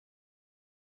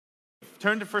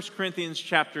turn to 1 Corinthians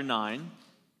chapter 9.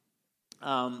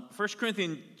 1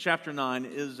 Corinthians chapter 9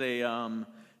 is a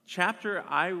chapter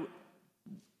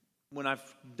when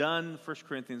I've done 1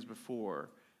 Corinthians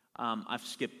before, I've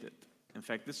skipped it. In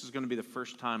fact, this is going to be the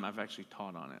first time I've actually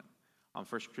taught on it, on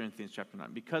 1 Corinthians chapter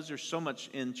 9. Because there's so much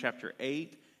in chapter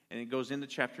 8, and it goes into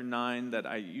chapter 9 that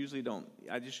I usually don't,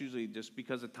 just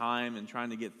because of time and trying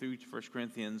to get through 1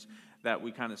 Corinthians, that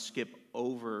we kind of skip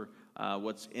over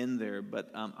what's in there. But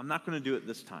I'm not going to do it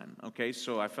this time, okay?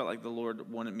 So I felt like the Lord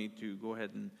wanted me to go ahead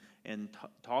and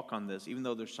talk on this, even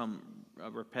though there's some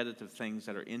repetitive things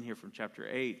that are in here from chapter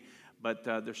 8. But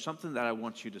there's something that I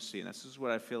want you to see, and this is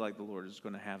what I feel like the Lord is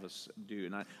going to have us do.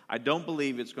 And I don't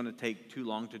believe it's going to take too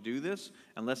long to do this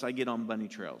unless I get on bunny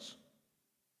trails.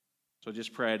 So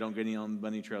just pray I don't get any on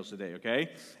bunny trails today,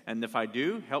 okay? And if I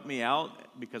do, help me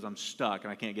out because I'm stuck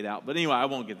and I can't get out. But anyway, I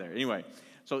won't get there. Anyway,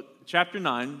 so chapter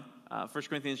 9, 1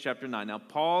 Corinthians chapter 9. Now,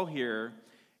 Paul here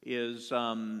is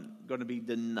going to be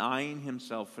denying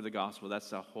himself for the gospel. That's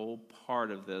the whole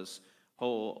part of this.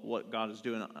 What God is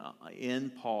doing in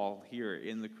Paul here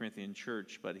in the Corinthian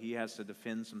church, but he has to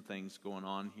defend some things going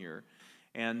on here.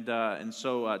 And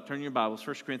so turn your Bibles,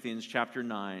 1 Corinthians chapter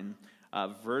 9,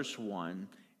 verse 1.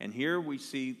 And here we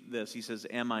see this. He says,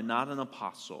 "Am I not an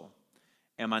apostle?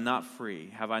 Am I not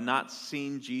free? Have I not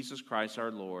seen Jesus Christ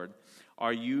our Lord?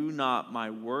 Are you not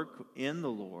my work in the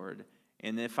Lord?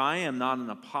 And if I am not an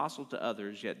apostle to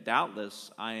others, yet doubtless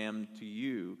I am to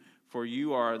you, for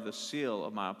you are the seal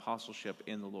of my apostleship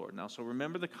in the Lord." Now, so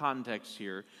remember the context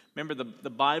here. Remember, the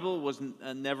Bible was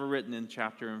never written in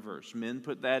chapter and verse. Men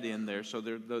put that in there. So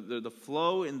the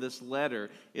flow in this letter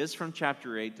is from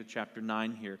chapter 8 to chapter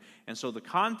 9 here. And so the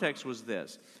context was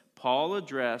this. Paul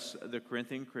addressed the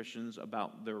Corinthian Christians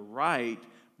about their right,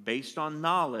 based on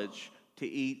knowledge, to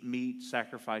eat meat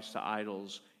sacrificed to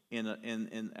idols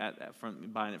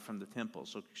buying it from the temple.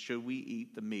 So should we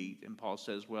eat the meat? And Paul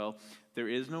says, well, there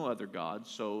is no other God,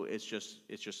 so it's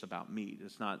just about meat.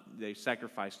 It's not, they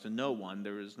sacrifice to no one.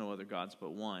 There is no other gods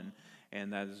but one,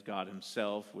 and that is God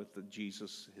himself with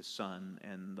Jesus, his Son,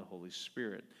 and the Holy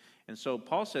Spirit. And so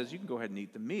Paul says you can go ahead and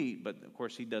eat the meat, but of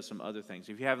course he does some other things.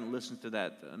 If you haven't listened to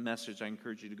that message, I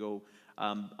encourage you to go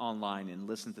online and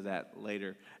listen to that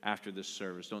later after this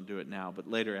service. Don't do it now, but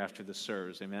later after the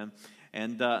service, amen?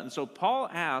 And so Paul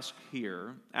asked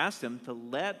them to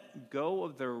let go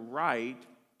of their right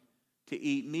to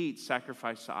eat meat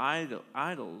sacrificed to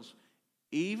idols,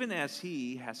 even as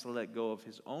he has to let go of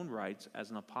his own rights as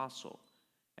an apostle.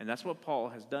 And that's what Paul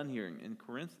has done here in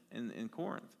Corinth.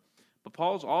 But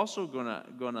Paul's also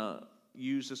gonna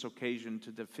use this occasion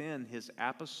to defend his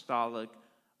apostolic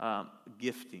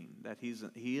gifting, that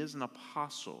he is an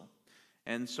apostle.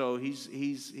 And so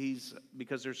he's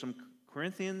because there's some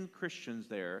Corinthian Christians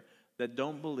there that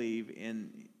don't believe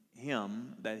in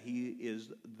him, that he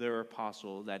is their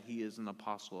apostle, that he is an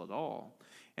apostle at all.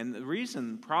 And the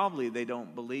reason probably they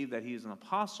don't believe that he is an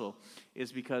apostle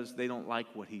is because they don't like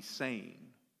what he's saying.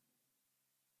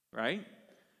 Right?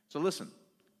 So listen,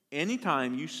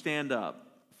 anytime you stand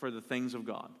up for the things of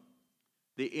God,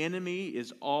 the enemy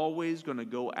is always going to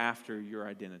go after your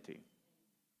identity.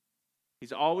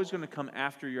 He's always going to come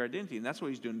after your identity. And that's what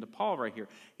he's doing to Paul right here.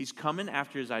 He's coming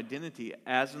after his identity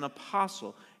as an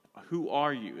apostle. Who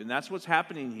are you? And that's what's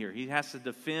happening here. He has to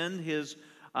defend his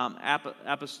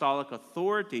apostolic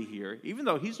authority here, even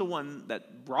though he's the one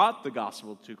that brought the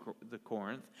gospel to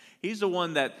Corinth. He's the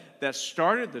one that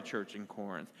started the church in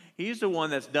Corinth. He's the one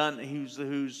that's done,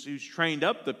 who's trained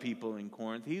up the people in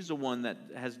Corinth. He's the one that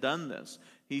has done this.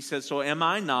 He says, so am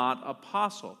I not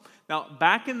apostle? Now,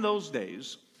 back in those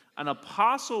days, an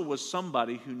apostle was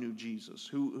somebody who knew Jesus,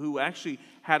 who actually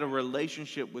had a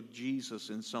relationship with Jesus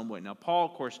in some way. Now, Paul,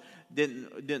 of course,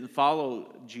 didn't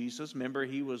follow Jesus. Remember,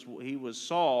 he was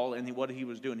Saul, and what he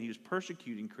was doing, he was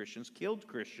persecuting Christians, killed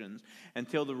Christians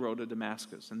until the road to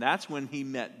Damascus, and that's when he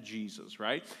met Jesus.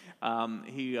 Right?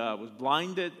 He was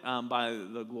blinded by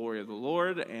the glory of the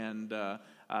Lord, and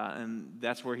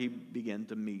that's where he began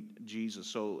to meet Jesus.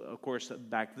 So, of course,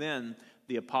 back then,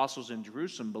 the apostles in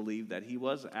Jerusalem believed that he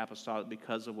was apostolic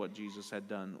because of what Jesus had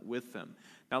done with them.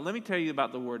 Now, let me tell you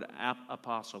about the word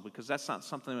apostle, because that's not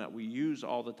something that we use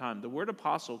all the time. The word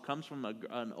apostle comes from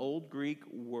an old Greek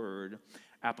word,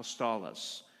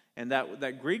 apostolos. And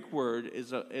that Greek word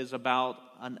is about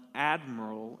an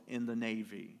admiral in the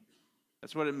Navy.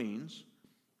 That's what it means.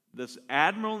 This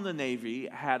admiral in the Navy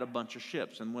had a bunch of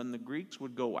ships, and when the Greeks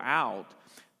would go out,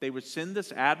 they would send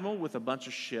this admiral with a bunch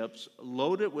of ships,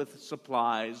 load it with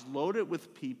supplies, load it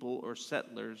with people or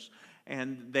settlers,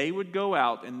 and they would go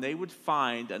out and they would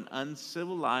find an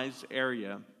uncivilized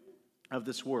area of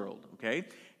this world, okay?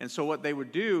 And so what they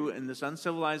would do in this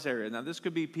uncivilized area, now this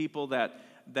could be people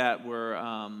that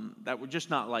were just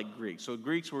not like Greeks. So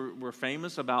Greeks were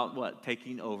famous about what?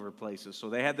 Taking over places. So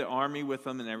they had the army with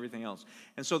them and everything else.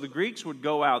 And so the Greeks would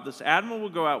go out, this admiral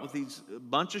would go out with these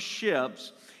bunch of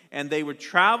ships, and they would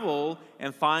travel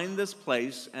and find this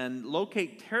place and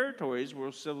locate territories where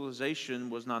civilization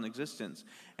was non-existent.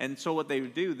 And so what they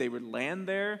would do, they would land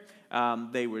there,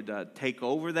 they would take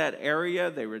over that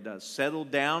area, they would settle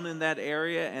down in that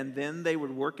area, and then they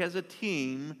would work as a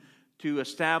team to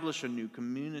establish a new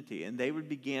community. And they would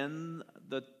begin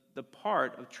the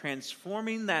part of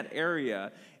transforming that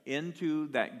area into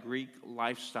that Greek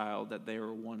lifestyle that they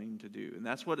were wanting to do. And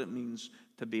that's what it means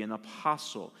to be an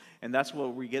apostle. And that's where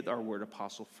we get our word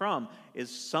apostle from,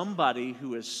 is somebody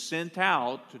who is sent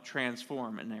out to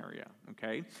transform an area,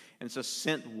 okay? And it's a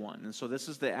sent one. And so this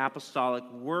is the apostolic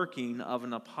working of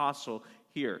an apostle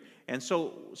here. And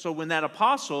so when that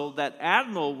apostle, that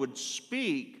admiral would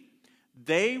speak,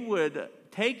 they would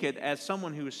take it as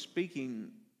someone who was speaking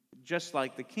just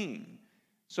like the king.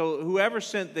 So whoever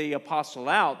sent the apostle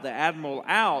out, the admiral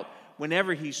out,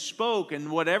 whenever he spoke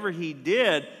and whatever he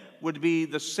did would be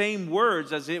the same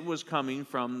words as it was coming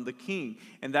from the king.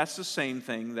 And that's the same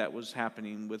thing that was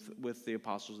happening with the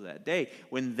apostles of that day.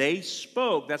 When they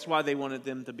spoke, that's why they wanted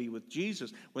them to be with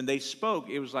Jesus. When they spoke,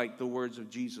 it was like the words of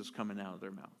Jesus coming out of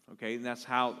their mouth. Okay, and that's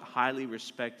how highly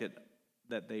respected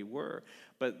that they were.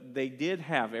 But they did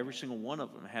have, every single one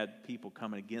of them had people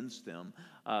coming against them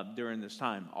during this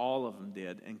time. All of them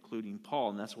did, including Paul,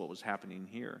 and that's what was happening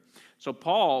here. So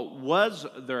Paul was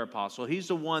their apostle. He's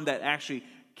the one that actually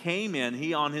came in.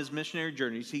 He, on his missionary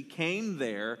journeys, he came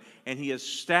there and he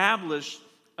established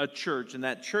a church. And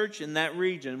that church in that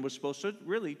region was supposed to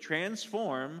really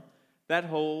transform that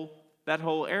whole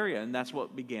area. And that's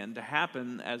what began to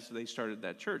happen as they started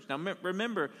that church. Now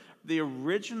remember, the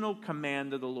original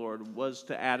command of the Lord was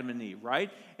to Adam and Eve,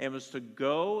 right? And it was to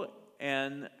go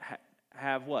and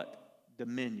have what?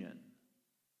 Dominion.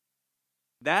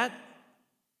 That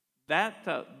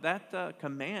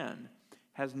command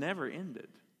has never ended.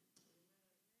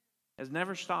 Has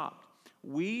never stopped.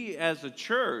 We as a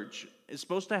church is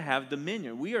supposed to have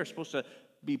dominion. We are supposed to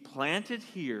be planted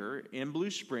here in Blue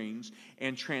Springs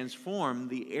and transform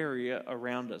the area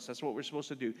around us. That's what we're supposed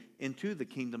to do, into the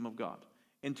kingdom of God,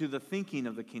 into the thinking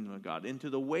of the kingdom of God, into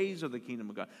the ways of the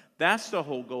kingdom of God. That's the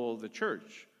whole goal of the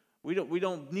church. We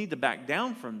don't need to back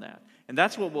down from that. And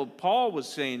that's what Paul was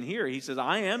saying here. He says,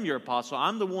 I am your apostle.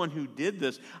 I'm the one who did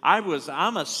this.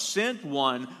 I'm a sent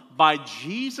one. By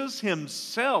Jesus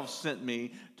himself sent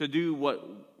me to do what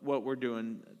we're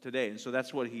doing today. And so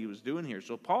that's what he was doing here.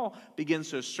 So Paul begins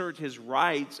to assert his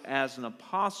rights as an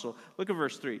apostle. Look at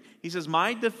verse 3. He says,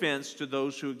 my defense to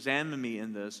those who examine me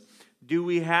in this, do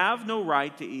we have no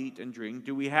right to eat and drink?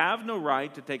 Do we have no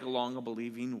right to take along a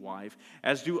believing wife,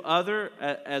 as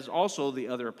also the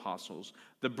other apostles,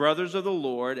 the brothers of the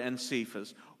Lord and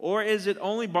Cephas? Or is it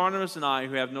only Barnabas and I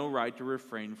who have no right to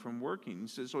refrain from working?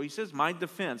 So he says, my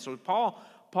defense. So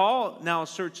Paul now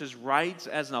asserts his rights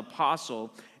as an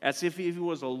apostle as if he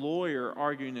was a lawyer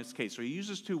arguing his case. So he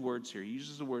uses two words here. He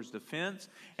uses the words defense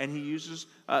and he uses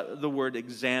the word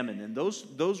examine. And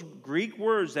those Greek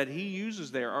words that he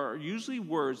uses there are usually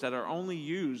words that are only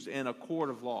used in a court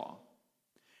of law.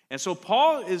 And so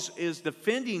Paul is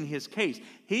defending his case.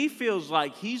 He feels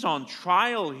like he's on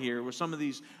trial here with some of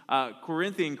these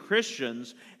Corinthian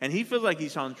Christians, and he feels like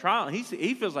he's on trial. He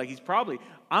feels like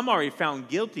I'm already found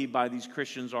guilty by these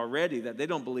Christians already, that they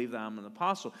don't believe that I'm an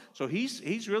apostle. So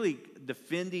he's really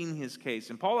defending his case.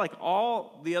 And Paul, like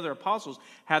all the other apostles,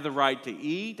 had the right to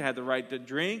eat, had the right to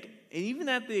drink, and even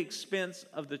at the expense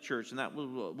of the church. And that was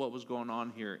what was going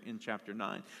on here in chapter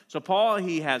 9. So Paul,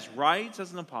 he has rights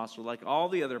as an apostle, like all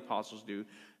the other apostles do,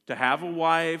 to have a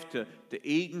wife, to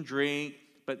eat and drink.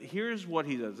 But here's what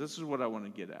he does. This is what I want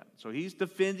to get at. So he's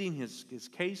defending his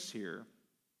case here.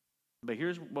 But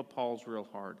here's what Paul's real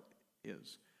heart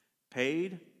is.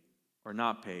 Paid or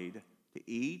not paid, to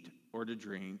eat or to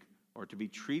drink, or to be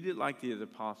treated like the other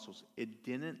apostles, it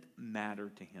didn't matter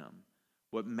to him.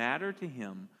 What mattered to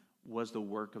him was the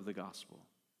work of the gospel.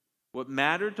 What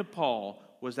mattered to Paul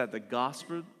was that the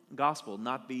gospel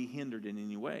not be hindered in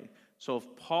any way. So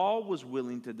if Paul was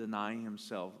willing to deny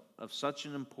himself of such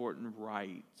an important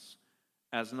rights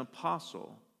as an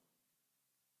apostle,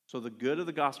 so the good of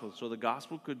the gospel, so the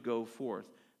gospel could go forth,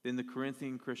 then the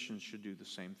Corinthian Christians should do the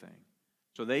same thing.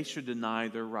 So they should deny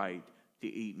their right to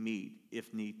eat meat,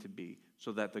 if need to be,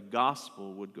 so that the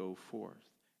gospel would go forth.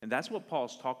 And that's what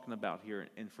Paul's talking about here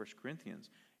in 1 Corinthians.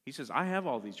 He says, I have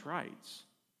all these rights.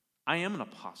 I am an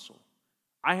apostle.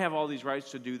 I have all these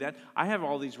rights to do that. I have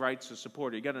all these rights to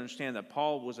support it. You got to understand that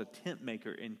Paul was a tent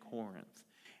maker in Corinth,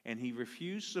 and he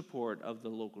refused support of the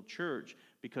local church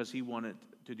because he wanted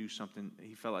to do something.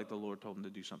 He felt like the Lord told him to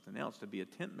do something else, to be a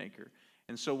tent maker.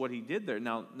 And so what he did there,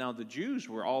 now the Jews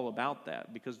were all about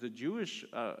that, because the Jewish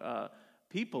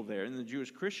people there and the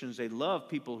Jewish Christians, they loved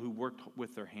people who worked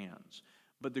with their hands.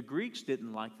 But the Greeks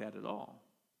didn't like that at all,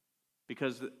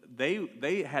 because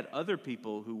they had other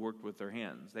people who worked with their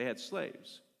hands. They had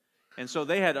slaves. And so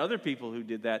they had other people who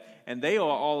did that, and they are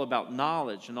all about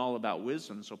knowledge and all about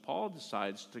wisdom. So Paul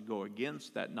decides to go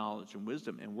against that knowledge and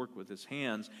wisdom and work with his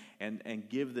hands and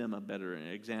give them a better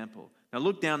example. Now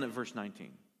look down at verse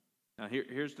 19. Now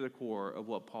here's the core of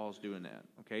what Paul's doing at,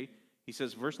 okay? He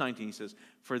says, verse 19, he says,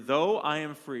 "For though I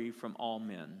am free from all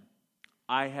men,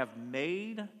 I have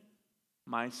made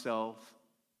myself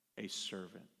a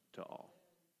servant to all."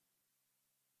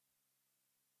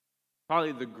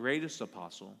 Probably the greatest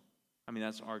apostle. I mean,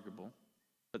 that's arguable,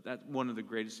 but that's one of the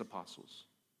greatest apostles.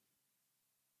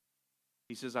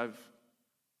 He says,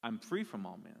 I'm free from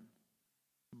all men,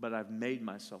 but I've made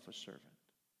myself a servant.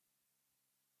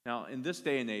 Now, in this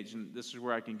day and age, and this is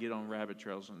where I can get on rabbit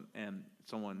trails and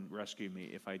someone rescue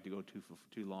me if I go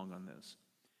too long on this.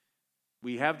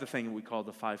 We have the thing we call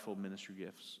the fivefold ministry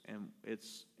gifts,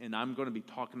 and I'm going to be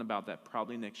talking about that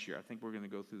probably next year. I think we're going to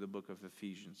go through the book of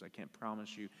Ephesians. I can't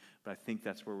promise you, but I think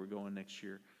that's where we're going next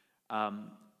year.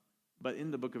 But in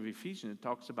the book of Ephesians, it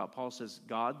talks about, Paul says,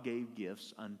 God gave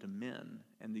gifts unto men.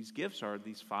 And these gifts are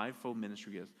these fivefold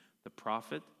ministry gifts: the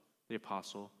prophet, the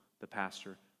apostle, the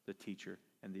pastor, the teacher,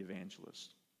 and the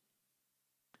evangelist.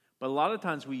 But a lot of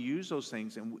times we use those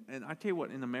things, and I tell you what,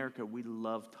 in America, we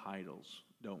love titles,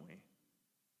 don't we?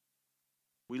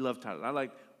 We love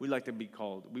titles. We like to be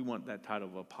called, we want that title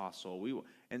of apostle.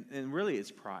 And really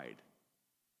it's pride.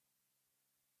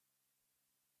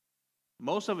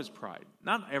 Most of it's pride.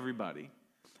 Not everybody.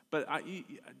 But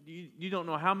you don't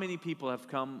know how many people have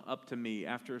come up to me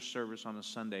after a service on a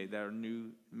Sunday that are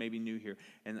maybe new here,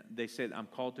 and they said, "I'm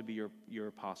called to be your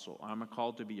apostle. I'm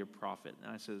called to be your prophet." And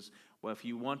I says, "Well, if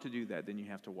you want to do that, then you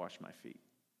have to wash my feet."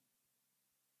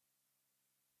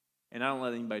 And I don't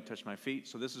let anybody touch my feet,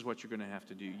 so this is what you're going to have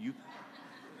to do.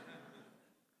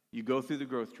 You go through the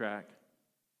growth track,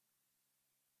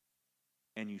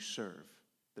 and you serve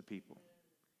the people.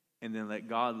 And then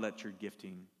let your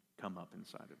gifting come up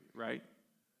inside of you, right?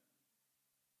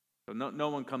 So no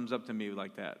one comes up to me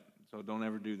like that. So don't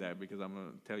ever do that, because I'm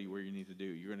going to tell you where you need to do.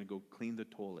 You're going to go clean the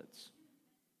toilets,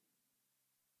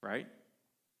 right?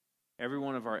 Every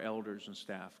one of our elders and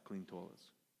staff clean toilets,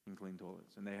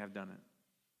 and they have done it.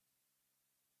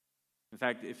 In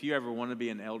fact, if you ever want to be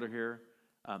an elder here,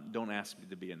 don't ask me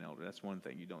to be an elder. That's one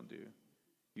thing you don't do.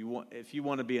 If you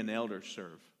want to be an elder,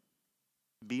 serve.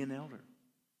 Be an elder.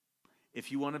 If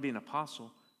you want to be an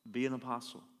apostle, be an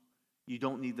apostle. You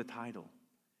don't need the title.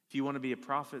 If you want to be a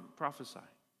prophet, prophesy.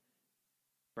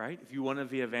 Right? If you want to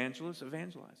be evangelist,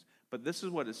 evangelize. But this is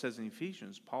what it says in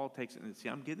Ephesians. Paul takes it, and see,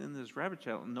 I'm getting in this rabbit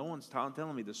trail, and no one's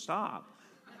telling me to stop.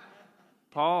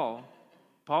 Paul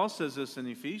says this in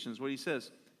Ephesians. What he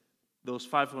says, those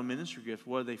fivefold ministry gifts,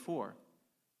 what are they for?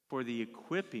 For the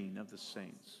equipping of the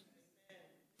saints,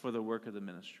 for the work of the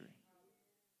ministry.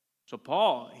 So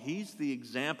Paul, he's the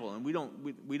example, and we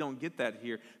don't get that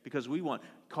here because we want,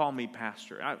 call me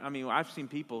pastor. I mean, I've seen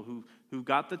people who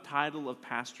got the title of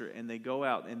pastor, and they go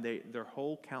out and their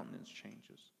whole countenance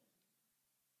changes.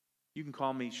 You can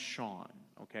call me Sean,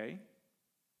 okay?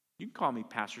 You can call me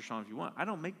Pastor Sean if you want. I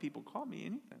don't make people call me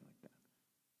anything like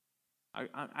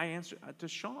that. I answer to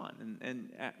Sean,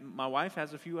 and my wife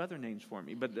has a few other names for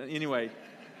me. But anyway,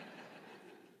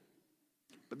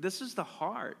 but this is the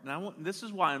heart. And this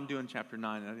is why I'm doing chapter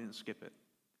 9, and I didn't skip it.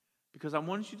 Because I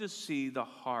want you to see the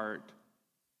heart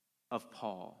of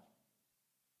Paul.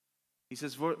 He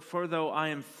says, For though I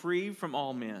am free from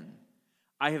all men,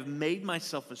 I have made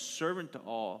myself a servant to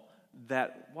all,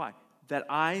 why? That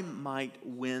I might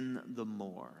win the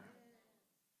more.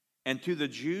 And to the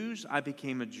Jews I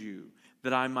became a Jew,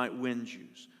 that I might win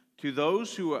Jews. To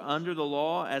those who are under the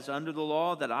law, as under the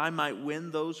law, that I might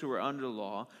win those who are under the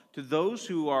law. To those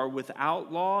who are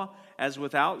without law, as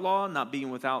without law, not being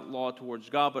without law towards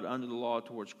God, but under the law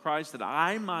towards Christ, that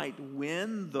I might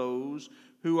win those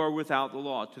who are without the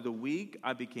law. To the weak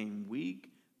I became weak,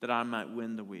 that I might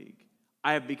win the weak.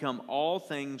 I have become all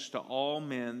things to all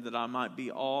men, that I might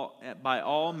be by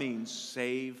all means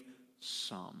save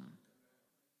some.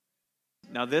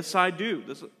 Now this I do.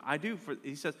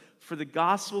 He says, for the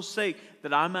gospel's sake,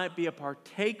 that I might be a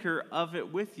partaker of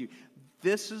it with you.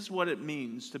 This is what it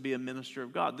means to be a minister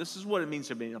of God. This is what it means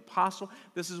to be an apostle.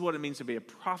 This is what it means to be a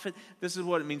prophet. This is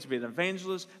what it means to be an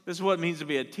evangelist. This is what it means to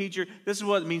be a teacher. This is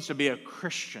what it means to be a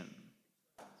Christian.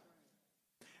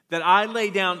 That I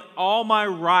lay down all my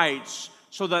rights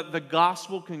so that the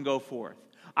gospel can go forth.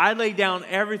 I lay down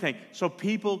everything so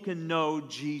people can know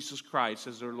Jesus Christ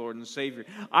as their Lord and Savior.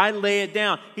 I lay it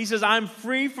down. He says, I'm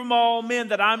free from all men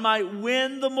that I might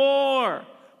win the more.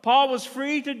 Paul was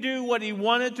free to do what he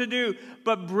wanted to do,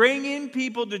 but bringing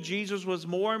people to Jesus was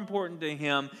more important to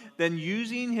him than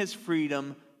using his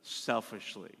freedom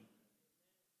selfishly.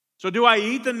 So do I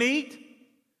eat the meat?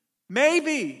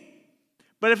 Maybe.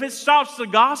 But if it stops the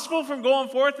gospel from going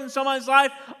forth in somebody's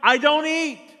life, I don't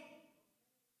eat.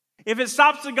 If it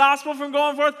stops the gospel from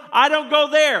going forth, I don't go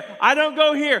there. I don't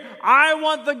go here. I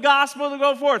want the gospel to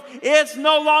go forth. It's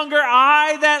no longer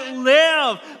I that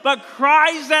live, but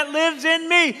Christ that lives in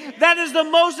me. That is the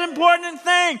most important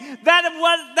thing.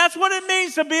 That's what it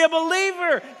means to be a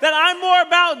believer. That I'm more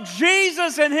about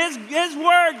Jesus and His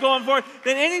word going forth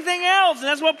than anything else. And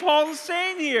that's what Paul is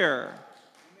saying here.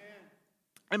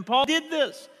 And Paul did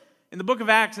this. In the book of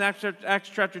Acts, in Acts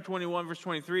chapter 21, verse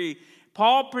 23,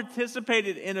 Paul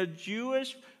participated in a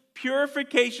Jewish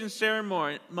purification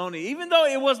ceremony, even though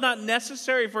it was not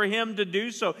necessary for him to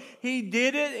do so. He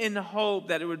did it in the hope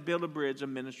that it would build a bridge of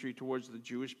ministry towards the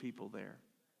Jewish people there.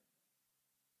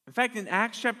 In fact, in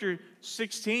Acts chapter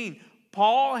 16,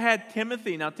 Paul had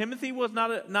Timothy. Now, Timothy was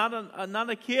not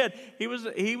a kid. He was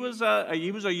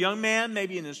a young man,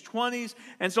 maybe in his 20s.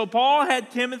 And so Paul had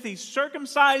Timothy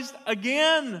circumcised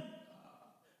again.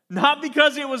 Not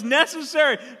because it was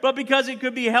necessary, but because it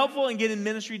could be helpful in getting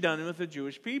ministry done with the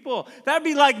Jewish people. That would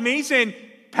be like me saying,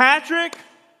 Patrick,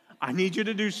 I need you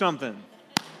to do something.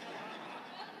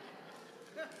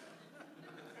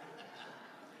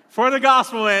 For the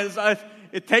gospel,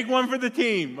 take one for the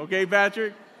team. Okay,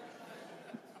 Patrick?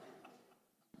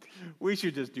 We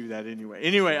should just do that anyway.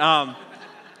 Anyway,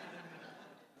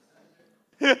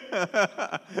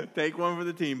 take one for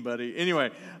the team, buddy.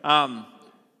 Anyway,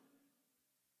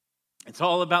 it's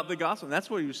all about the gospel. And that's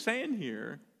what he was saying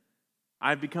here.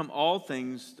 I've become all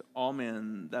things to all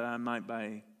men that I might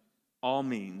by all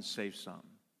means save some.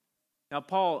 Now,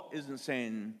 Paul isn't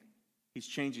saying he's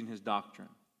changing his doctrine.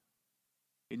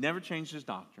 He never changed his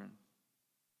doctrine.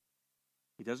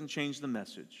 He doesn't change the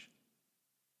message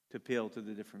to appeal to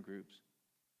the different groups.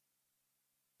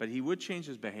 But he would change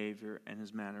his behavior and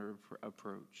his manner of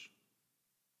approach.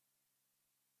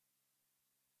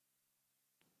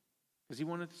 Because he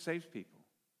wanted to save people.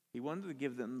 He wanted to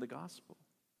give them the gospel.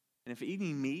 And if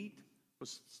eating meat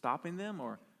was stopping them,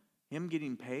 or him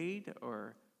getting paid,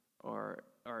 or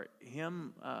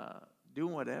him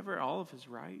doing whatever, all of his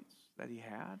rights that he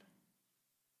had,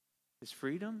 his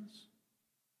freedoms,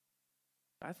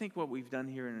 I think what we've done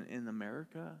here in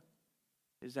America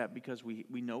is that because we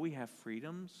know we have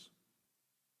freedoms,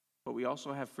 but we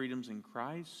also have freedoms in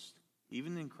Christ,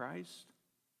 even in Christ,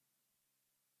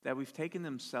 that we've taken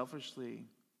them selfishly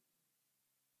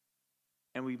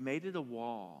and we've made it a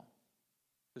wall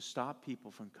to stop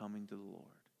people from coming to the Lord.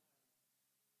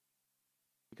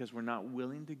 Because we're not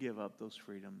willing to give up those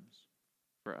freedoms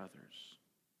for others.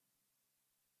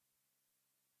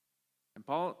 And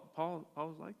Paul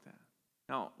was like that.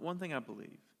 Now, one thing I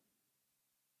believe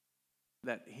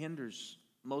that hinders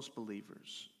most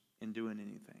believers in doing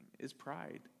anything is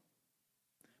pride,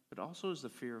 but also is the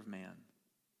fear of man.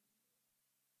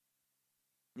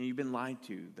 You know, you've been lied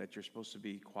to that you're supposed to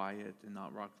be quiet and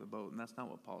not rock the boat, and that's not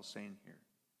what Paul's saying here.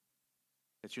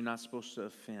 That you're not supposed to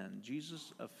offend.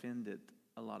 Jesus offended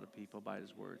a lot of people by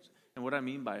his words. And what I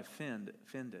mean by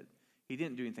offended, he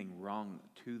didn't do anything wrong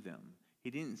to them. He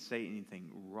didn't say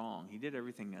anything wrong. He did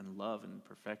everything in love and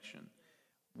perfection.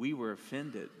 We were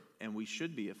offended, and we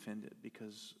should be offended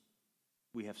because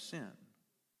we have sinned.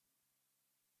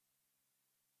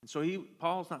 And so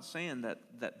Paul's not saying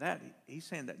that. He's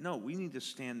saying that, no, we need to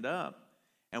stand up,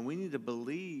 and we need to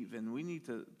believe, and we need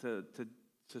to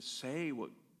say what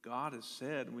God has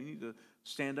said. We need to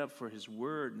stand up for His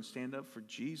Word and stand up for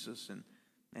Jesus.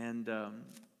 And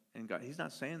God, He's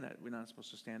not saying that we're not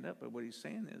supposed to stand up, but what He's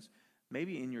saying is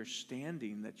maybe in your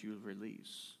standing that you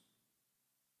release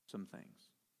some things.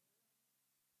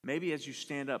 Maybe as you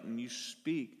stand up and you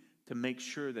speak, to make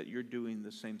sure that you're doing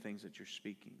the same things that you're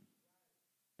speaking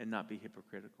and not be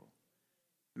hypocritical.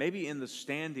 Maybe in the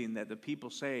standing that the people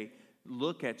say,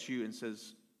 look at you and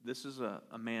says, this is a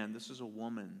man, this is a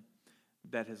woman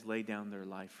that has laid down their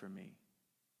life for me.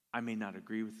 I may not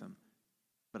agree with them,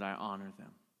 but I honor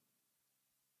them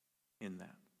in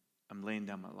that. I'm laying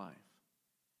down my life.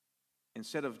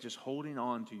 Instead of just holding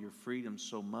on to your freedom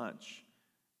so much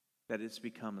that it's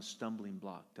become a stumbling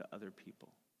block to other people,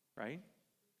 right?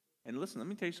 And listen, let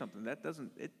me tell you something.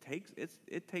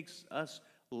 It takes us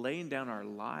laying down our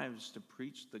lives to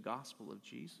preach the gospel of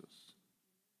Jesus.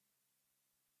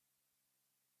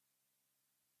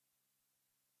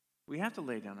 We have to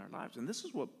lay down our lives. And this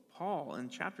is what Paul in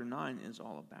chapter 9 is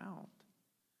all about.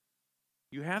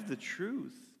 You have the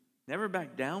truth. Never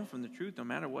back down from the truth no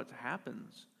matter what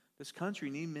happens. This country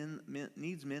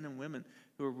needs men and women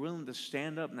who are willing to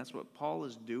stand up. And that's what Paul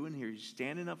is doing here. He's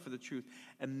standing up for the truth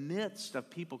amidst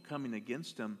of people coming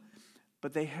against him.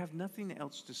 But they have nothing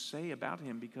else to say about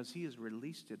him because he has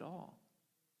released it all.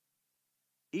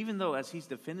 Even though as he's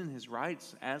defending his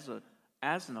rights as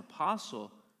an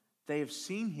apostle, they have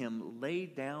seen him lay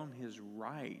down his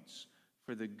rights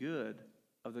for the good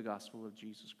of the gospel of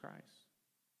Jesus Christ.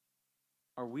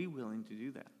 Are we willing to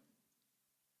do that?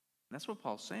 And that's what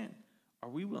Paul's saying. Are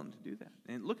we willing to do that?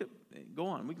 And go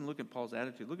on. We can look at Paul's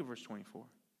attitude. Look at verse 24.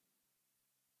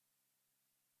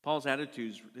 Paul's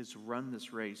attitude is to run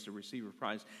this race to receive a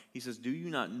prize. He says, do you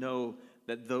not know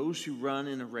that those who run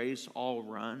in a race all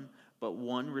run, but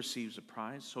one receives a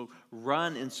prize? So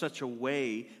run in such a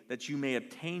way that you may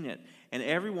obtain it. And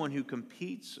everyone who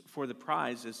competes for the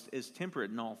prize is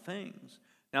temperate in all things.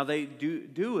 Now they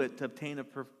do it to obtain a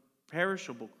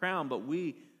perishable crown, but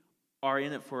we are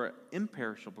in it for an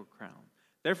imperishable crown.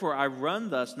 Therefore I run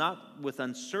thus, not with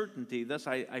uncertainty. Thus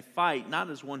I fight,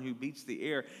 not as one who beats the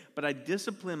air, but I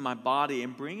discipline my body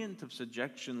and bring it into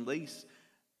subjection,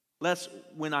 lest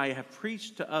when I have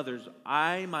preached to others,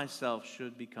 I myself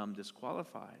should become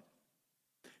disqualified.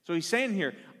 So he's saying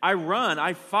here, I run,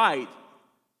 I fight.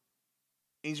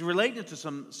 And he's relating it to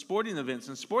some sporting events.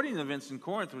 And sporting events in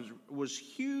Corinth was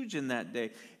huge in that day.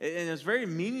 And it was very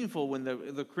meaningful when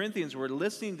the Corinthians were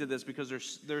listening to this because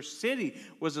their city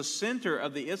was a center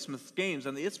of the Isthmus Games.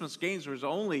 And the Isthmus Games was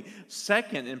only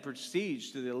second in prestige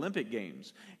to the Olympic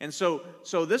Games. And so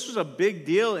this was a big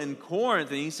deal in Corinth.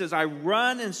 And he says, I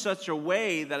run in such a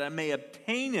way that I may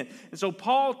obtain it. And so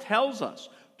Paul tells us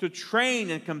to train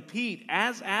and compete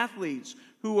as athletes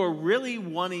who are really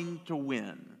wanting to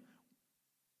win.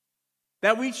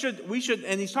 That we should,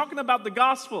 and he's talking about the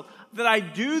gospel, that I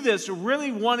do this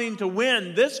really wanting to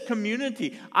win this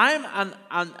community. I'm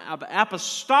an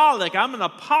apostolic, I'm an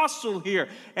apostle here,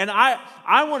 and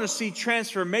I want to see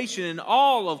transformation in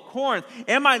all of Corinth.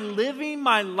 Am I living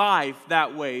my life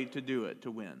that way to do it,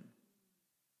 to win?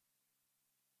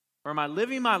 Or am I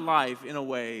living my life in a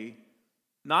way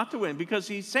not to win? Because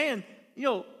he's saying,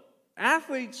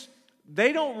 athletes,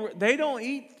 they don't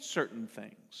eat certain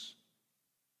things.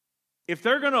 If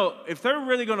they're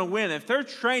really going to win, if they're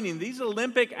training, these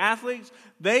Olympic athletes,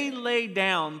 they lay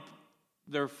down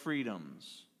their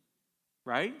freedoms,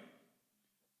 right?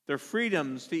 Their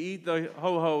freedoms to eat the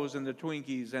ho-hos and the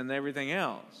Twinkies and everything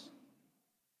else.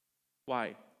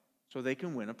 Why? So they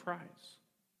can win a prize.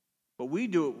 But we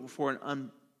do it for an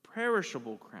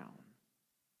unperishable crown.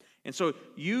 And so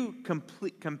you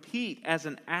compete as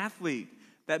an athlete.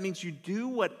 That means you do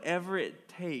whatever it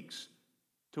takes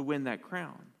to win that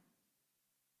crown.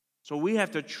 So we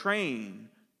have to train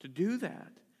to do that.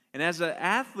 And as an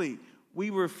athlete, we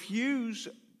refuse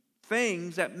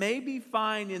things that may be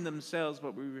fine in themselves,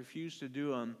 but we refuse to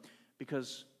do them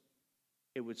because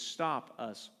it would stop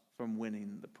us from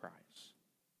winning the prize.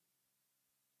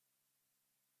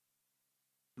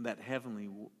 That heavenly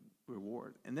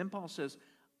reward. And then Paul says,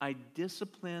 I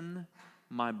discipline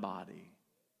my body.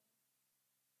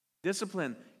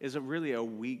 Discipline is really a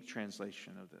weak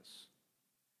translation of this.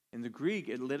 In the Greek,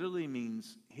 it literally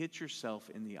means hit yourself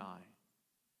in the eye.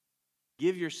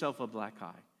 Give yourself a black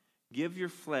eye. Give your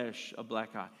flesh a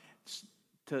black eye.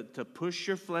 To push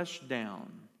your flesh down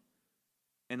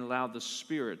and allow the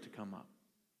Spirit to come up.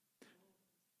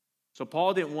 So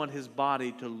Paul didn't want his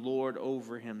body to lord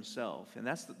over himself. And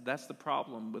that's the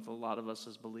problem with a lot of us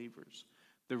as believers.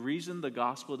 The reason the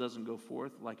gospel doesn't go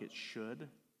forth like it should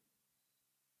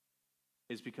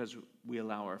is because we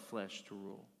allow our flesh to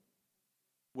rule.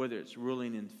 Whether it's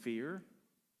ruling in fear,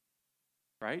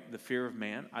 right? The fear of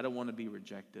man. I don't want to be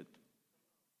rejected.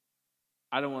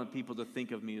 I don't want people to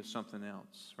think of me as something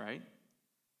else, right?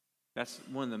 That's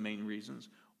one of the main reasons.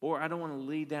 Or I don't want to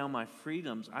lay down my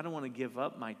freedoms. I don't want to give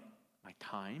up my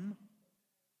time,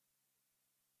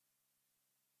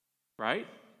 right?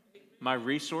 My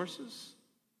resources,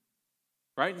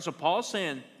 right? And so Paul's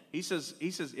saying, he says,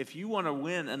 if you want to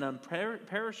win an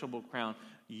unperishable crown,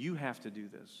 you have to do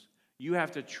this. You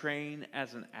have to train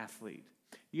as an athlete.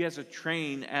 You have to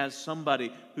train as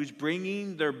somebody who's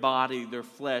bringing their body, their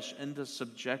flesh, into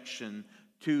subjection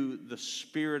to the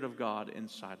Spirit of God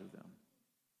inside of them.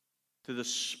 to the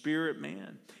spirit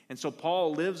man. And so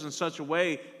Paul lives in such a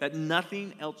way that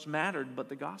nothing else mattered but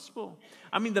the gospel.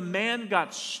 I mean, the man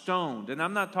got stoned, and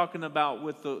I'm not talking about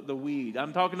with the weed.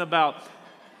 I'm talking about,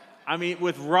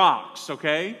 with rocks,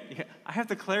 okay? Yeah, I have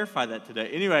to clarify that today.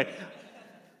 Anyway,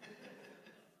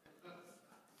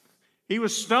 he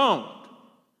was stoned,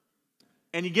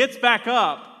 and he gets back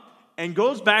up and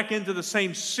goes back into the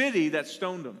same city that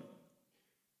stoned him.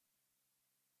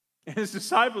 And his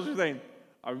disciples are saying,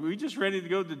 are we just ready to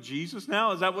go to Jesus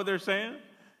now? Is that what they're saying?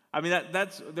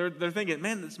 They're thinking,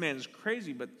 man, this man is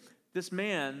crazy, but this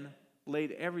man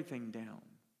laid everything down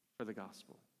for the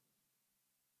gospel.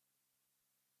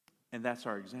 And that's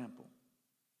our example,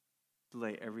 to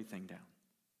lay everything down.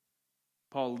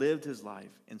 Paul lived his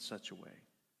life in such a way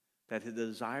that the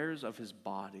desires of his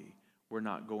body were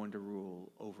not going to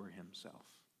rule over himself.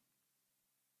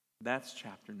 That's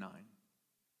chapter 9.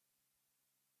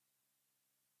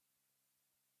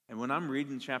 And when I'm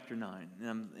reading chapter 9,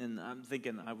 and I'm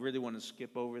thinking, I really want to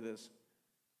skip over this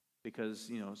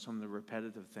because, some of the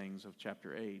repetitive things of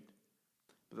chapter 8.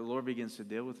 But the Lord begins to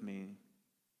deal with me.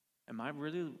 Am I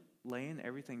really laying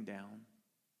everything down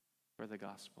for the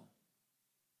gospel?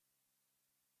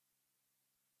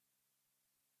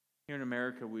 Here in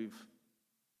America, we've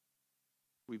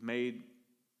made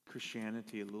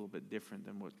Christianity a little bit different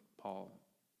than what Paul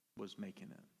was making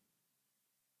it.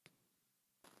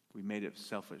 We made it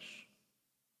selfish.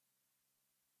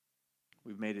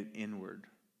 We've made it inward.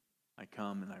 I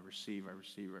come and I receive.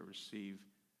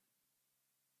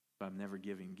 But I'm never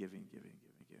giving.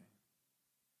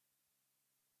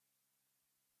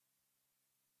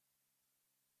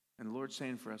 And the Lord's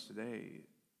saying for us today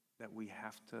that we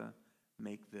have to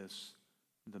make this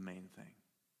the main thing.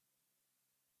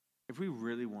 If we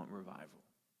really want revival,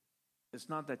 it's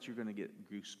not that you're going to get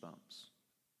goosebumps.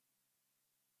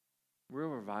 Real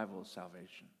revival is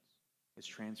salvation. It's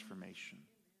transformation.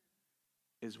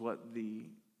 Is what the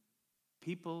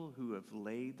people who have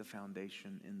laid the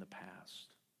foundation in the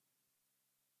past,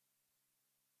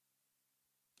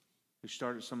 who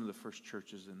started some of the first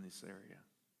churches in this area,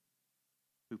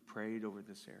 who prayed over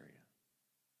this area,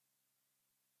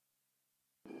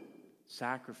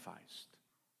 sacrificed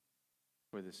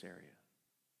for this area,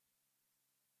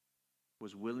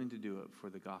 was willing to do it for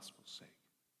the gospel's sake,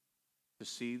 to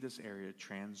see this area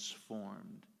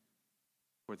transformed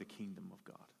for the kingdom of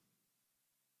God.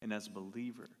 And as a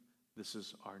believer, this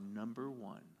is our number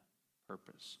one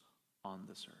purpose on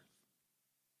this earth,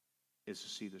 is to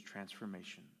see the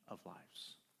transformation of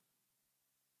lives.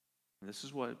 And this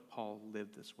is what Paul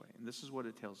lived this way. And this is what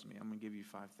it tells me. I'm going to give you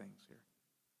 5 things here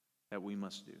that we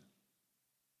must do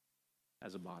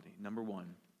as a body. Number 1,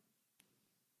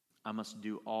 I must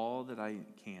do all that I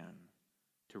can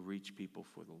to reach people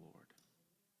for the Lord.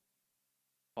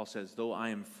 Paul says, though I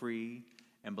am free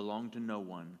and belong to no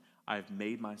one, I have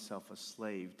made myself a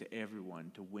slave to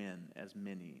everyone to win as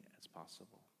many as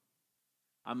possible.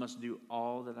 I must do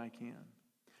all that I can.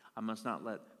 I must not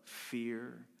let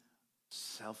fear,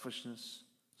 selfishness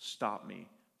stop me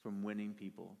from winning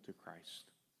people to Christ.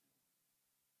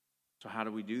 So how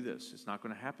do we do this? It's not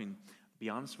going to happen, be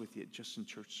honest with you, just in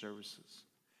church services.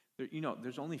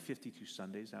 There's only 52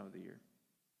 Sundays out of the year.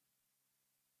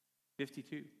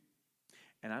 52.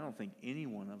 And I don't think any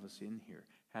one of us in here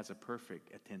has a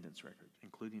perfect attendance record,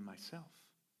 including myself.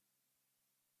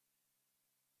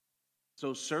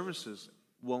 So services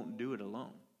won't do it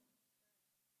alone.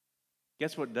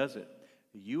 Guess what does it?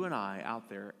 You and I out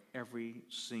there every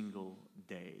single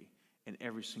day and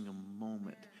every single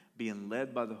moment, being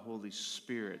led by the Holy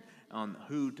Spirit on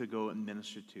who to go and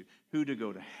minister to, who to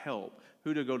go to help,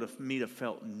 who to go to meet a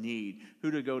felt need, who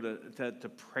to go to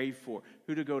pray for,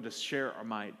 who to go to share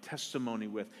my testimony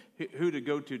with, who to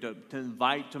go to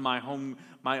invite to my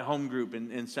home group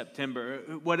in September,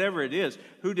 whatever it is,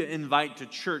 who to invite to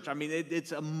church.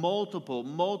 It's a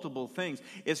multiple things.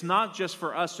 It's not just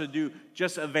for us to do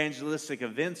just evangelistic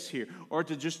events here or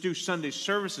to just do Sunday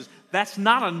services. That's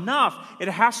not enough. It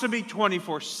has to be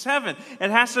 24/7.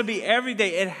 It has to be every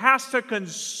day. It has to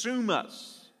consume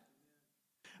us.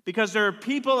 Because there are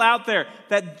people out there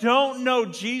that don't know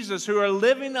Jesus, who are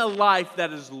living a life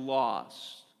that is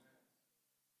lost.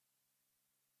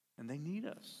 And they need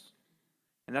us.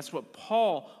 And that's what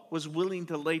Paul was willing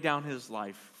to lay down his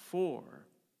life for.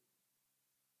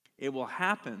 It will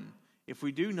happen if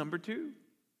we do number 2.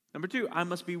 Number 2, I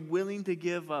must be willing to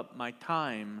give up my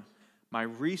time, my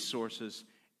resources,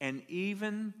 and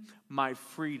even my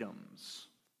freedoms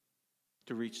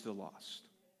to reach the lost.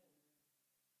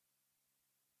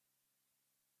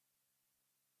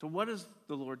 So what is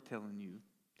the Lord telling you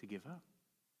to give up?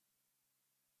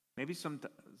 Maybe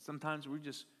sometimes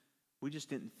We just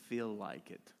didn't feel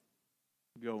like it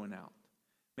going out.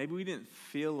 Maybe we didn't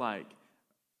feel like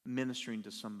ministering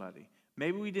to somebody.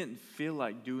 Maybe we didn't feel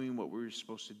like doing what we were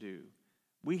supposed to do.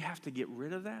 We have to get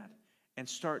rid of that and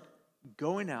start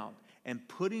going out and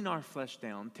putting our flesh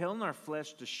down, telling our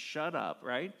flesh to shut up,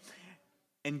 right?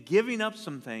 And giving up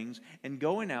some things and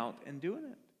going out and doing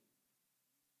it.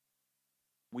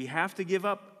 We have to give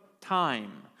up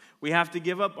time. We have to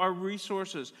give up our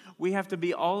resources. We have to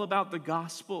be all about the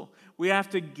gospel. We have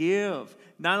to give.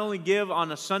 Not only give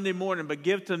on a Sunday morning, but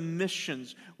give to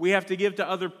missions. We have to give to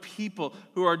other people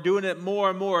who are doing it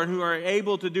more and more and who are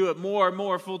able to do it more and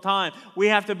more full time. We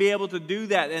have to be able to do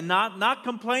that and not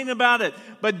complain about it,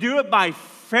 but do it by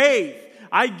faith.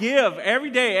 I give every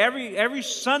day, every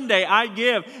Sunday I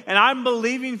give, and I'm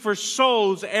believing for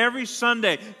souls every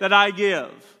Sunday that I give.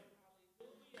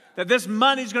 That this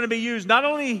money is going to be used not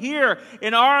only here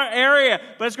in our area,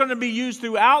 but it's going to be used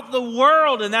throughout the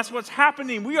world. And that's what's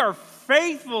happening. We are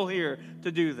faithful here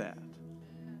to do that.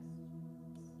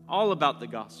 All about the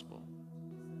gospel.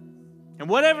 And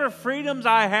whatever freedoms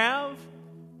I have,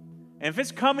 and if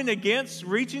it's coming against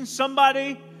reaching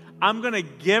somebody, I'm going to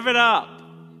give it up.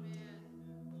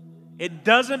 It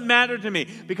doesn't matter to me,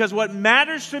 because what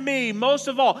matters to me most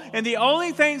of all, and the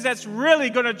only things that's really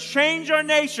going to change our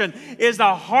nation, is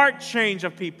the heart change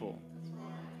of people.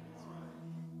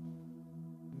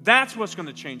 That's what's going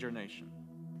to change our nation.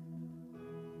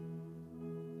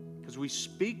 Because we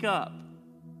speak up,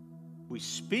 we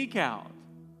speak out,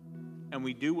 and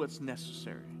we do what's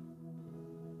necessary.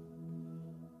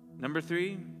 Number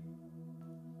 3,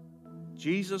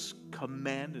 Jesus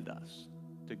commanded us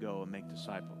to go and make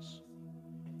disciples.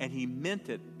 And He meant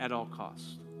it at all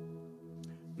costs.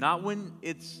 Not when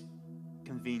it's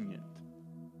convenient.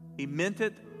 He meant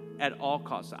it at all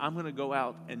costs. I'm going to go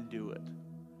out and do it.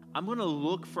 I'm going to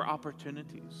look for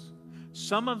opportunities.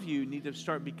 Some of you need to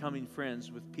start becoming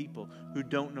friends with people who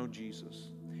don't know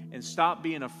Jesus. And stop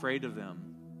being afraid of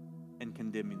them and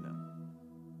condemning them.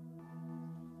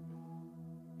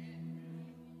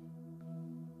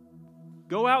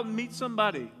 Go out and meet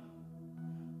somebody.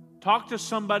 Talk to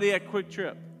somebody at Quick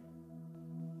Trip.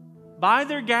 Buy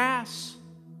their gas.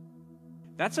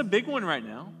 That's a big one right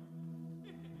now.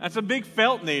 That's a big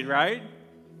felt need, right?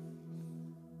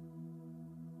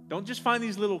 Don't just find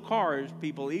these little cars,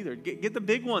 people, either. Get the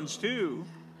big ones, too.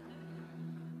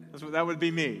 That would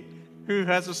be me. Who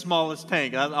has the smallest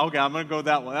tank? Okay, I'm going to go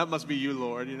that one. That must be you,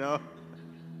 Lord, you know.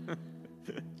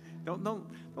 Don't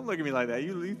look at me like that.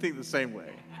 You think the same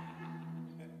way.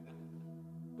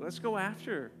 Let's go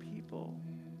after people.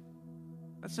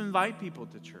 Let's invite people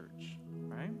to church,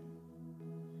 right?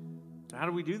 So how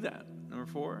do we do that? Number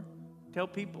 4, tell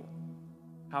people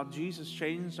how Jesus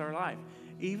changed our life,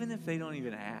 even if they don't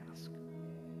even ask,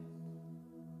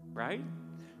 right?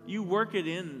 You work it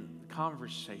in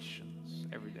conversations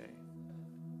every day.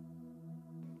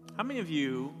 How many of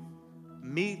you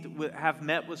have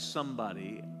met with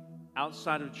somebody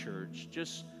outside of church,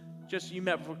 just you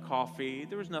met for coffee.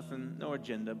 There was nothing, no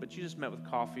agenda, but you just met with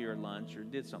coffee or lunch or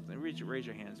did something. Raise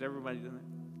your hands. Everybody doing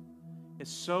it?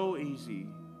 It's so easy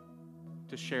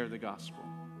to share the gospel.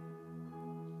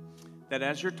 That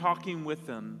as you're talking with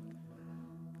them,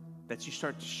 that you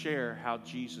start to share how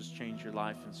Jesus changed your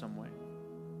life in some way.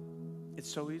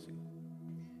 It's so easy.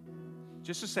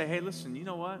 Just to say, hey, listen, you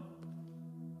know what?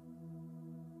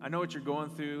 I know what you're going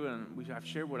through, and I've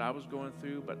shared what I was going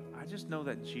through, but I just know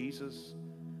that Jesus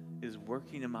is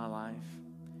working in my life,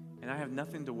 and I have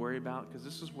nothing to worry about because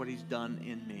this is what He's done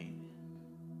in me.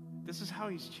 This is how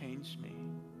He's changed me,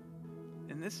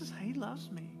 and this is how He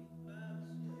loves me.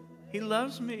 He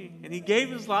loves me, and He gave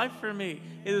His life for me.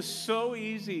 It is so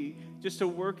easy just to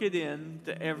work it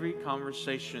into every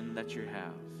conversation that you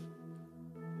have.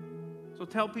 So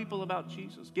tell people about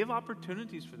Jesus. Give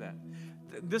opportunities for that.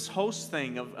 This host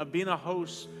thing of being a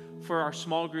host for our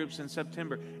small groups in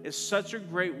September is such a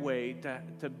great way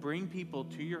to bring people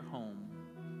to your home,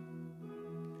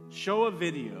 show a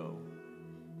video,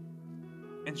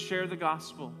 and share the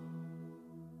gospel.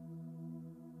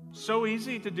 So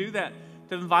easy to do that,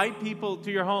 to invite people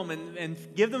to your home and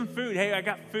give them food. Hey, I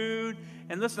got food.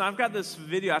 And listen, I've got this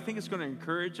video. I think it's going to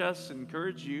encourage us,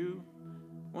 encourage you.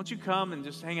 Won't you come and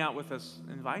just hang out with us?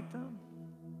 Invite them.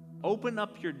 Open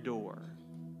up your door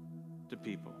to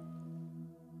people.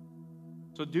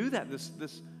 So do that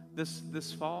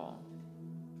this fall.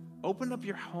 Open up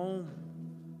your home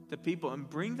to people and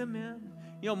bring them in.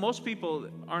 You know, most people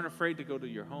aren't afraid to go to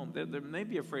your home. They may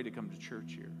be afraid to come to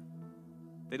church here.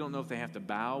 They don't know if they have to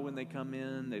bow when they come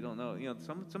in. They don't know. You know,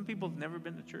 some people have never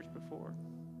been to church before.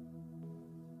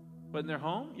 But in your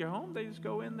home, they just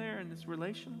go in there and it's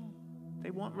relational. They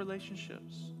want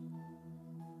relationships.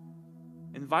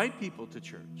 Invite people to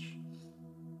church.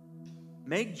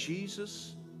 Make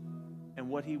Jesus and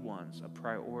what he wants a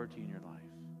priority in your life.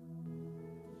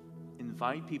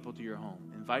 Invite people to your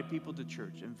home. Invite people to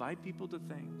church. Invite people to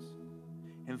things.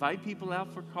 Invite people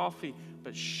out for coffee,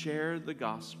 but share the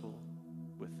gospel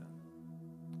with them.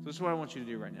 So this is what I want you to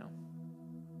do right now.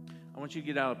 I want you to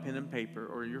get out a pen and paper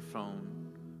or your phone,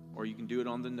 or you can do it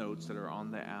on the notes that are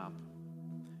on the app.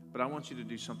 But I want you to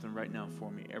do something right now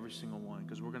for me, every single one,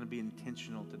 because we're going to be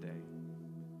intentional today.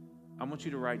 I want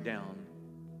you to write down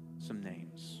some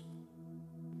names.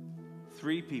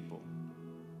 3 people.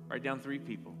 Write down 3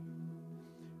 people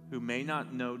who may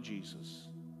not know Jesus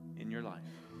in your life.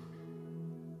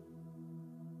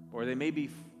 Or they may be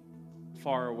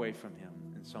far away from him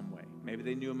in some way. Maybe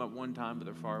they knew him at one time, but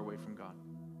they're far away from God.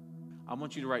 I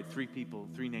want you to write 3 people,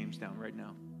 3 names down right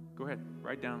now. Go ahead,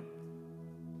 write down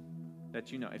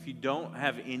that you know. If you don't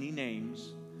have any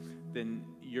names, then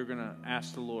you're going to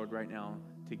ask the Lord right now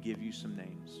to give you some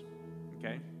names,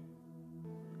 okay?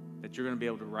 That you're going to be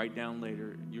able to write down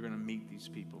later. You're going to meet these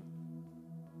people.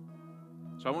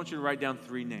 So I want you to write down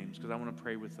 3 names because I want to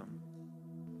pray with them.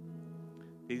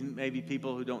 These may be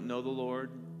people who don't know the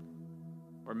Lord,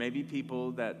 or maybe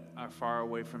people that are far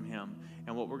away from him.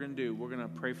 And what we're going to do, we're going to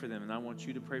pray for them, and I want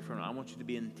you to pray for them. I want you to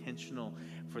be intentional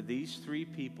for these 3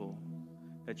 people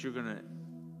that you're going to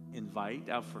invite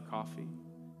out for coffee,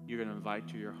 you're going to invite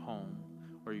to your home,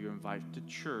 or you're going to invite to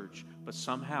church, but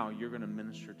somehow you're going to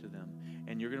minister to them,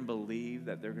 and you're going to believe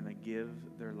that they're going to give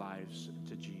their lives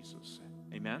to Jesus.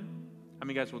 Amen? How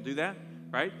many guys will do that?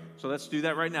 Right? So let's do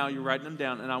that right now. You're writing them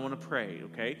down, and I want to pray,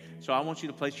 okay? So I want you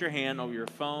to place your hand over your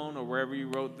phone or wherever you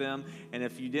wrote them, and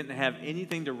if you didn't have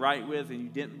anything to write with and you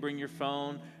didn't bring your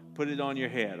phone, put it on your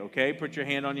head, okay? Put your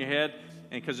hand on your head,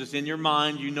 and because it's in your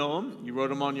mind, you know them. You wrote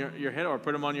them on your head, or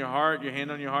put them on your heart, your hand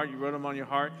on your heart, you wrote them on your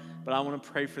heart. But I want to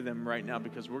pray for them right now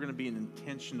because we're going to be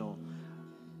intentional,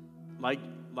 like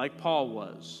Paul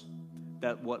was,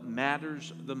 that what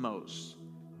matters the most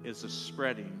is the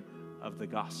spreading of the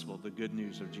gospel, the good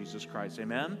news of Jesus Christ.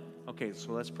 Amen? Okay,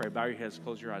 so let's pray. Bow your heads,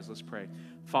 close your eyes, let's pray.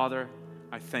 Father,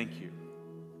 I thank you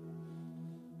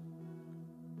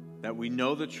that we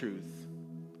know the truth,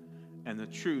 and the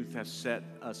truth has set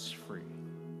us free.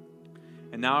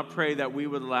 And now I pray that we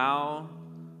would allow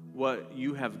what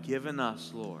you have given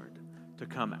us, Lord, to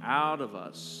come out of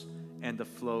us and to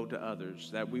flow to others,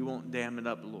 that we won't dam it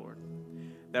up, Lord,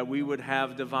 that we would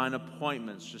have divine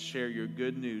appointments to share your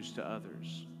good news to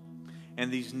others. And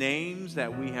these names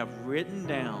that we have written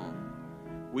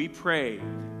down, we pray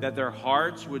that their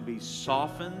hearts would be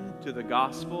softened to the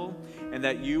gospel and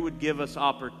that you would give us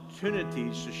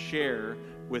opportunities to share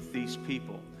with these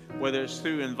people, whether it's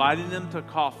through inviting them to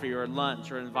coffee or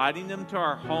lunch or inviting them to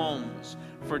our homes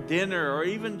for dinner or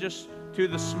even just to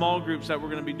the small groups that we're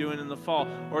going to be doing in the fall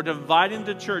or to invite them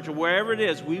to church or wherever it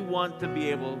is. We want to be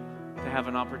able to have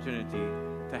an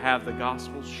opportunity to have the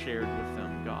gospel shared with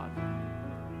them, God.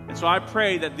 And so I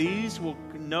pray that these will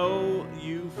know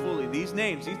you fully. These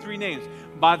names, these 3 names,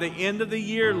 by the end of the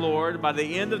year, Lord, by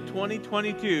the end of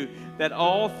 2022, that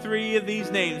all 3 of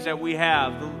these names that we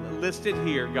have listed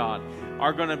here, God,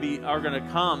 are going to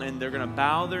come and they're going to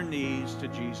bow their knees to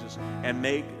Jesus and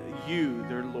make you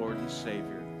their Lord and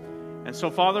Savior. And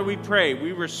so, Father, we pray,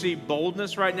 we receive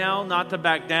boldness right now not to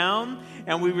back down,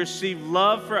 and we receive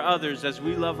love for others as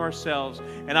we love ourselves.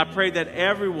 And I pray that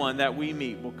everyone that we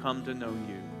meet will come to know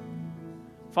you.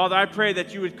 Father, I pray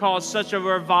that you would cause such a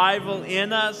revival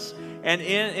in us and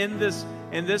in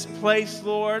this place,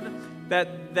 Lord,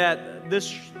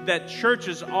 that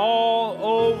churches all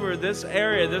over this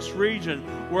area, this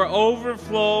region, will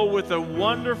overflow with a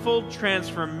wonderful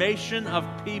transformation of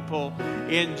people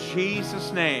in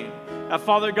Jesus' name. That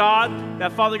Father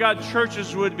God,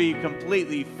 churches would be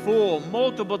completely full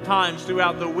multiple times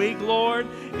throughout the week, Lord,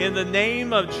 in the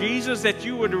name of Jesus, that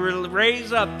you would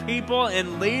raise up people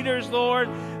and leaders, Lord.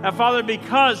 That Father,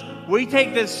 because we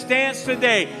take this stance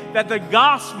today that the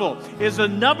gospel is the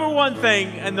number one thing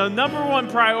and the number one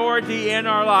priority in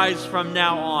our lives from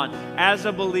now on as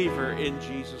a believer in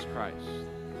Jesus Christ.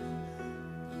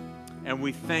 And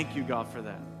we thank you, God, for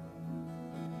that.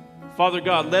 Father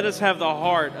God, let us have the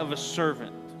heart of a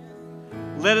servant.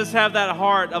 Let us have that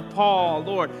heart of Paul,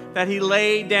 Lord, that he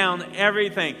laid down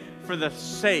everything for the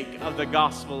sake of the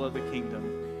gospel of the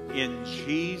kingdom. In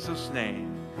Jesus'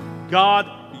 name, God,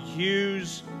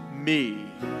 use me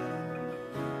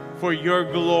for your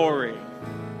glory.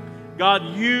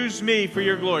 God, use me for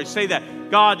your glory. Say that.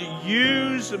 God,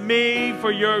 use me for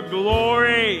your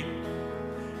glory.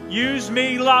 Use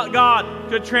me, God,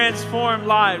 to transform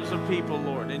lives of people,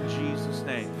 Lord, in Jesus'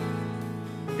 name.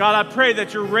 God, I pray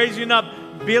that you're raising up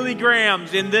Billy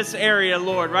Grahams in this area,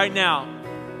 Lord, right now.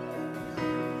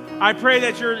 I pray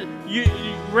that you're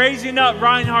raising up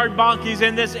Reinhard Bonnke's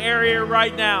in this area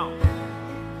right now.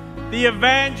 The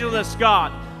evangelists,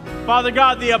 God. Father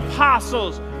God, the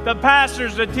apostles, the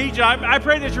pastors, the teachers. I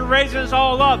pray that you're raising us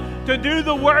all up to do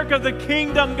the work of the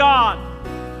kingdom, God.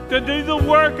 To do the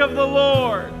work of the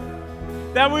Lord.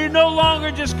 That we no longer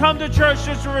just come to church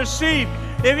just to receive.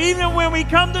 If even when we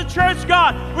come to church,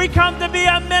 God, we come to be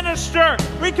a minister.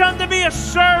 We come to be a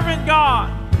servant,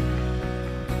 God.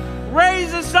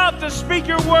 Raise us up to speak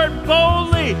your word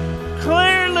boldly,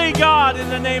 clearly, God, in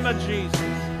the name of Jesus.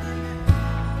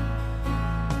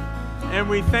 And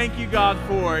we thank you, God,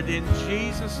 for it in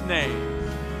Jesus' name.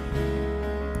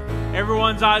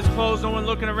 Everyone's eyes closed, no one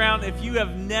looking around. If you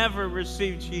have never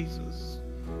received Jesus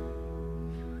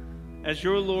as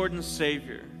your Lord and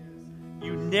Savior,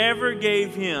 you never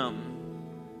gave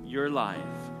Him your life,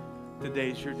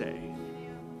 today's your day.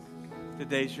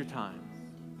 Today's your time.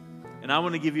 And I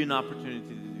want to give you an opportunity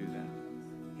to do that.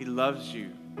 He loves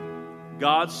you.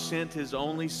 God sent His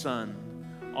only Son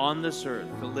on this earth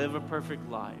to live a perfect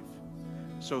life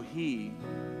so He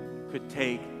could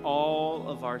take all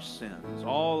of our sins,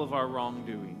 all of our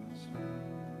wrongdoings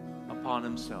upon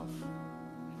Himself.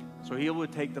 So He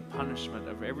would take the punishment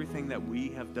of everything that we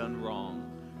have done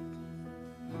wrong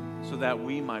so that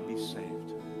we might be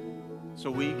saved. So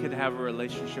we could have a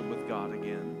relationship with God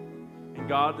again. And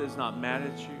God is not mad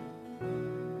at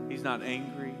you. He's not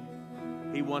angry.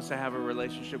 He wants to have a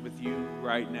relationship with you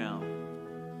right now.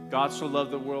 God so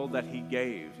loved the world that He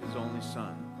gave His only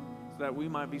Son so that we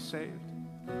might be saved.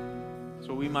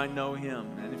 So we might know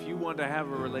Him. And if you want to have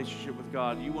a relationship with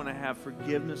God, you want to have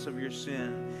forgiveness of your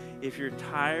sin, if you're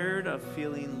tired of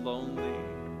feeling lonely,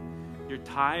 you're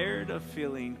tired of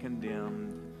feeling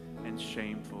condemned and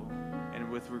shameful and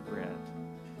with regret,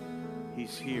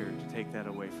 He's here to take that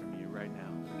away from you right now.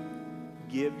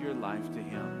 Give your life to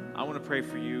Him. I want to pray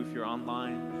for you if you're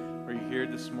online or you're here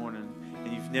this morning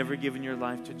and you've never given your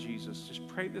life to Jesus. Just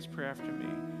pray this prayer after me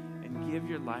and give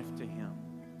your life to Him.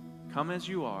 Come as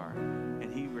you are,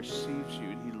 and He receives you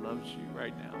and He loves you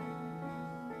right now.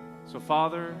 So,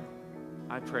 Father,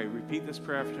 I pray, repeat this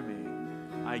prayer after me.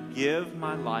 I give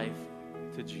my life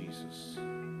to Jesus.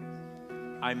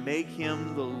 I make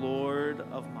Him the Lord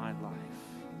of my life.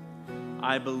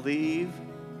 I believe,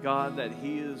 God, that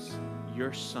He is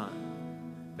your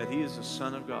Son, that He is the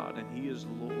Son of God, and He is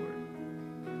Lord.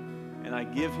 And I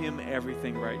give Him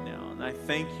everything right now. And I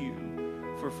thank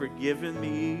you for forgiving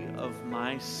me of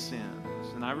my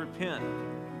sins. And I repent.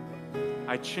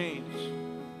 I change.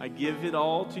 I give it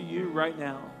all to you right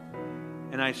now.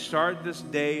 And I start this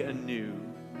day anew.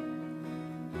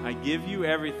 I give you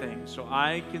everything so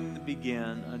I can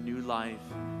begin a new life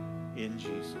in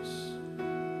Jesus.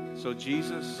 So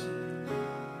Jesus,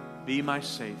 be my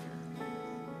Savior.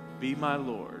 Be my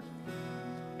Lord.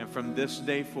 And from this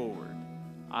day forward,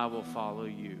 I will follow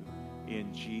you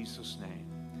in Jesus' name.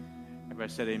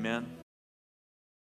 Everybody said amen.